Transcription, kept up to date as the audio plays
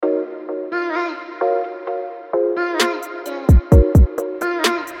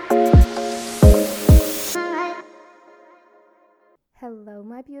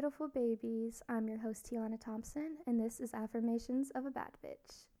my beautiful babies. I'm your host, Tiana Thompson, and this is Affirmations of a Bad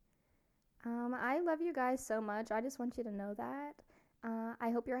Bitch. I love you guys so much. I just want you to know that.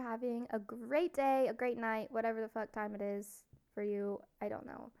 I hope you're having a great day, a great night, whatever the fuck time it is for you. I don't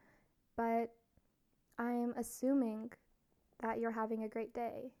know. But I'm assuming that you're having a great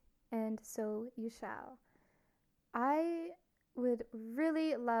day, and so you shall. I would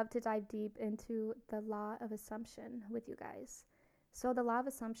really love to dive deep into the law of assumption with you guys. So the law of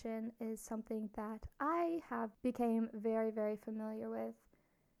assumption is something that I have became very, very familiar with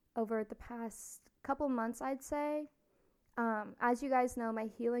over the past couple months, I'd say. As you guys know, my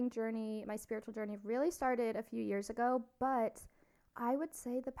healing journey, my spiritual journey really started a few years ago, but I would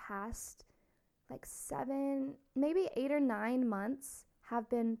say the past like 7, maybe 8 or 9 months have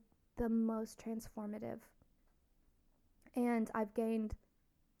been the most transformative. And I've gained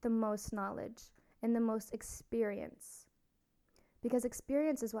the most knowledge and the most experience. Because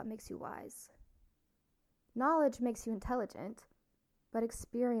experience is what makes you wise. Knowledge makes you intelligent, but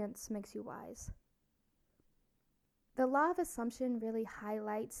experience makes you wise. The law of assumption really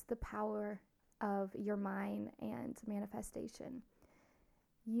highlights the power of your mind and manifestation.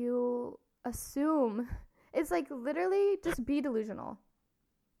 You assume, it's like literally just be delusional.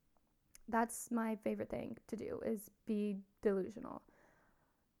 That's my favorite thing to do, is be delusional.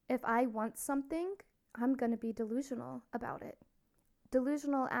 If I want something, I'm going to be delusional about it.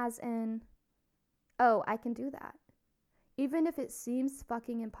 Delusional as in, oh, I can do that. Even if it seems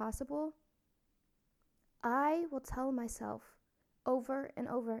fucking impossible, I will tell myself over and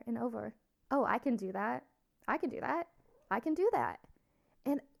over and over, oh, I can do that. I can do that. I can do that.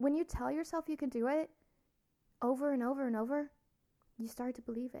 And when you tell yourself you can do it over and over and over, you start to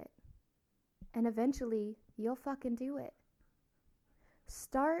believe it. And eventually, you'll fucking do it.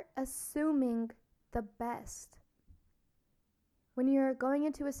 Start assuming the best. When you're going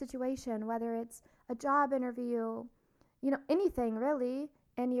into a situation, whether it's a job interview, anything really,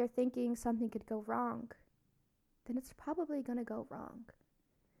 and you're thinking something could go wrong, then it's probably going to go wrong.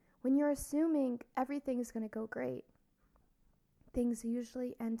 When you're assuming everything is going to go great, things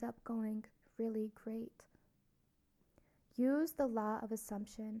usually end up going really great. Use the law of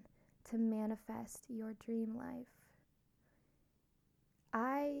assumption to manifest your dream life.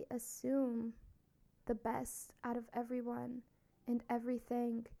 I assume the best out of everyone and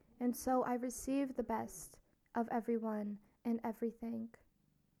everything, and so I receive the best of everyone and everything.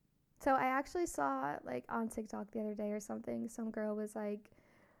 So I actually saw like on TikTok the other day or something, some girl was like,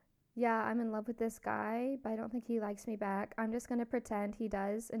 yeah, I'm in love with this guy, but I don't think he likes me back. I'm just gonna pretend he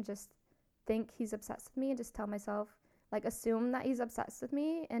does and just think he's obsessed with me and just tell myself, like, assume that he's obsessed with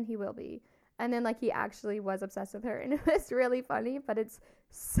me, and he will be. And then like he actually was obsessed with her, and it was really funny, but it's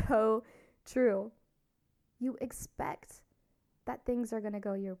so true. You expect that things are going to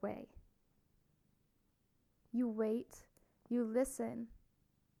go your way. You wait, you listen,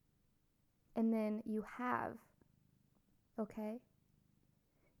 and then you have, okay?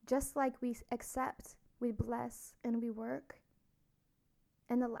 Just like we accept, we bless, and we work.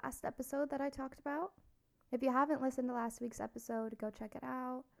 In the last episode that I talked about, if you haven't listened to last week's episode, go check it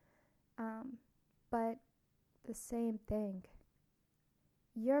out. But the same thing.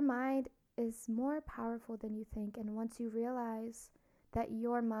 Your mind is more powerful than you think, and once you realize that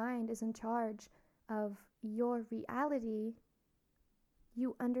your mind is in charge of your reality,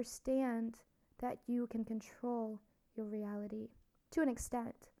 you understand that you can control your reality to an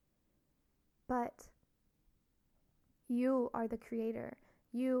extent. But you are the creator.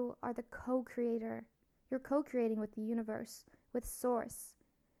 You are the co-creator. You're co-creating with the universe, with source,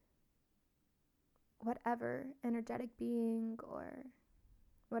 whatever energetic being or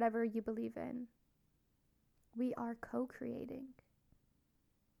whatever you believe in. We are co-creating.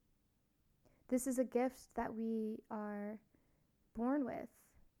 This is a gift that we are born with,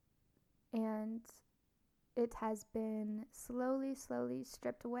 and it has been slowly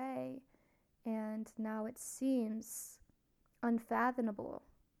stripped away, and now it seems unfathomable.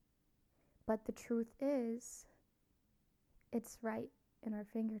 But the truth is, it's right in our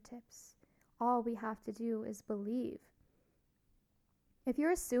fingertips. All we have to do is believe. If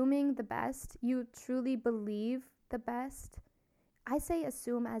you're assuming the best, you truly believe the best. I say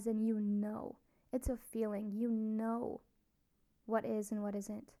assume as in you know. It's a feeling. You know what is and what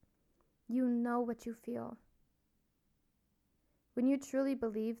isn't. You know what you feel. When you truly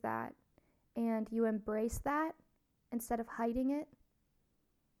believe that and you embrace that instead of hiding it,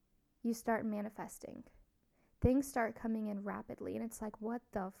 you start manifesting. Things start coming in rapidly, and it's like, what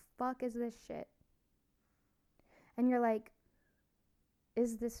the fuck is this shit? And you're like,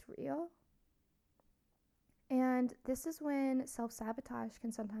 is this real? And this is when self-sabotage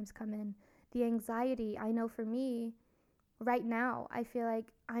can sometimes come in. The anxiety, I know for me, right now, I feel like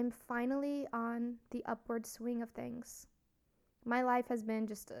I'm finally on the upward swing of things. My life has been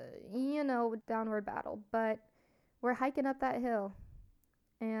just a, downward battle, but we're hiking up that hill.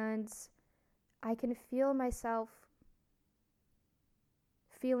 And I can feel myself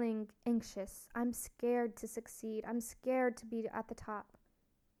feeling anxious. I'm scared to succeed. I'm scared to be at the top.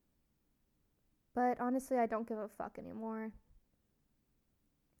 But honestly, I don't give a fuck anymore.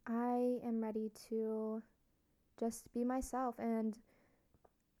 I am ready to just be myself and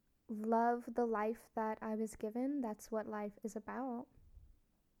love the life that I was given. That's what life is about.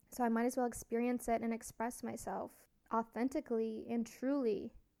 So I might as well experience it and express myself authentically and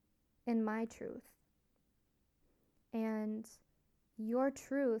truly in my truth. And your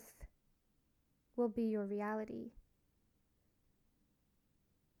truth will be your reality.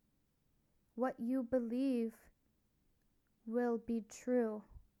 What you believe will be true.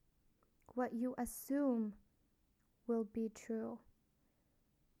 What you assume will be true.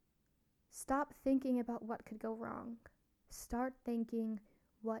 Stop thinking about what could go wrong. Start thinking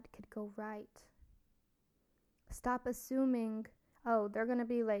what could go right. Stop assuming, oh, they're going to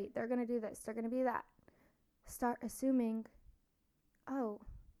be late. They're going to do this. They're going to be that. Start assuming, oh,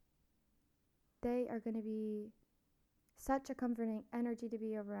 they are going to be such a comforting energy to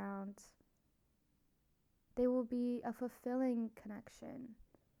be around. They will be a fulfilling connection.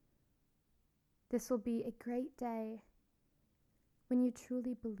 This will be a great day. When you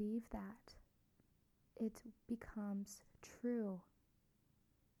truly believe that, it becomes true.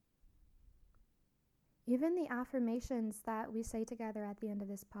 Even the affirmations that we say together at the end of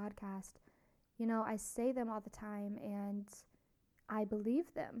this podcast, I say them all the time and I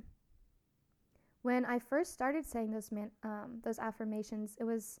believe them. When I first started saying those affirmations, it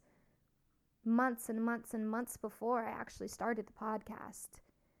was months and months and months before I actually started the podcast.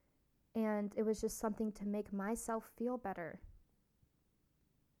 And it was just something to make myself feel better.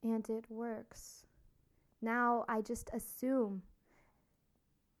 And it works. Now I just assume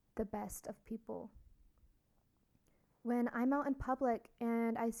the best of people. When I'm out in public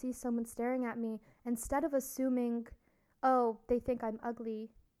and I see someone staring at me, instead of assuming, oh, they think I'm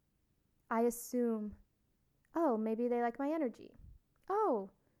ugly, I assume, oh, maybe they like my energy. Oh,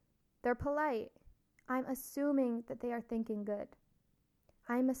 they're polite. I'm assuming that they are thinking good.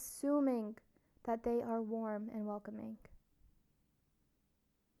 I'm assuming that they are warm and welcoming.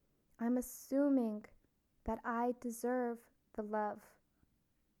 I'm assuming that I deserve the love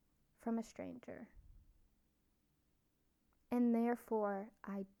from a stranger. And therefore,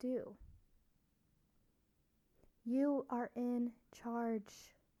 I do. You are in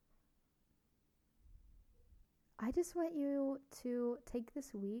charge. I just want you to take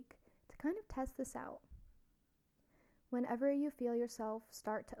this week to kind of test this out. Whenever you feel yourself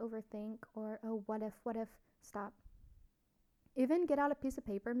start to overthink or, oh, what if, stop. Even get out a piece of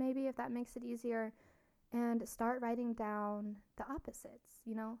paper maybe if that makes it easier and start writing down the opposites,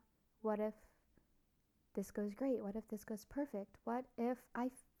 What if this goes great? What if this goes perfect? What if I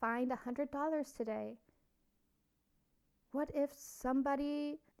find $100 today? What if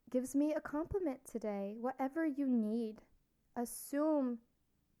somebody gives me a compliment today? Whatever you need, assume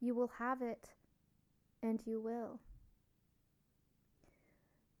you will have it, and you will.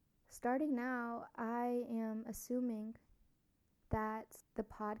 Starting now, I am assuming that the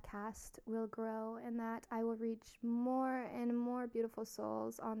podcast will grow and that I will reach more and more beautiful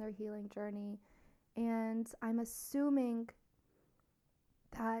souls on their healing journey. And I'm assuming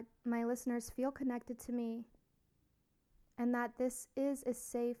that my listeners feel connected to me and that this is a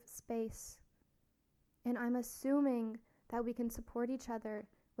safe space. And I'm assuming that we can support each other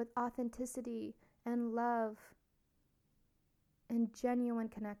with authenticity and love and genuine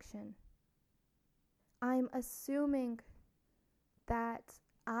connection. I'm assuming that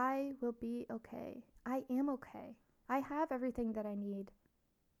I will be okay. I am okay. I have everything that I need.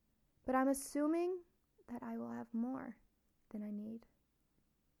 But I'm assuming that I will have more than I need.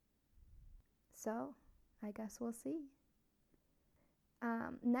 So, I guess we'll see.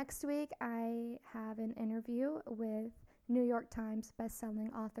 Next week, I have an interview with New York Times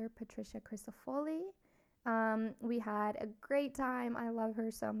bestselling author Patricia Crisafulli. We had a great time. I love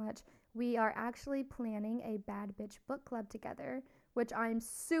her so much. We are actually planning a Bad Bitch book club together, which I'm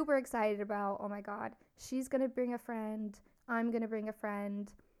super excited about. Oh my God. She's going to bring a friend. I'm going to bring a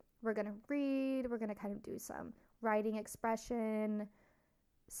friend. We're going to read. We're going to kind of do some writing expression.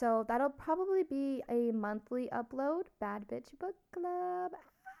 So that'll probably be a monthly upload. Bad Bitch book club.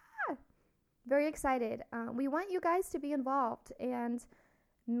 Very excited. We want you guys to be involved. And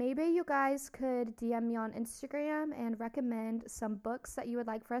Maybe you guys could DM me on Instagram and recommend some books that you would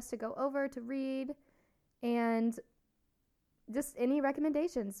like for us to go over to read, and just any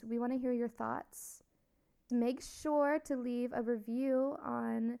recommendations. We want to hear your thoughts. Make sure to leave a review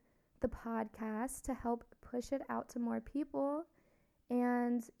on the podcast to help push it out to more people.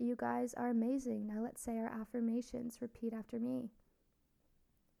 And you guys are amazing. Now let's say our affirmations. Repeat after me.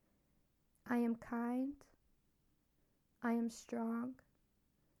 I am kind. I am strong.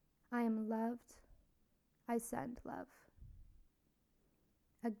 I am loved. I send love.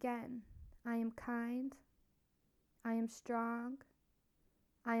 Again, I am kind. I am strong.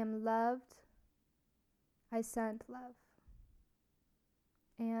 I am loved. I send love.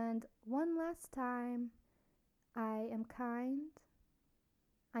 And one last time, I am kind.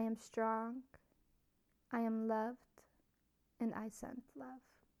 I am strong. I am loved. And I send love.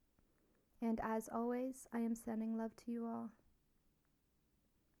 And as always, I am sending love to you all.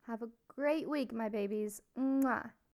 Have a great week, my babies. Mwah.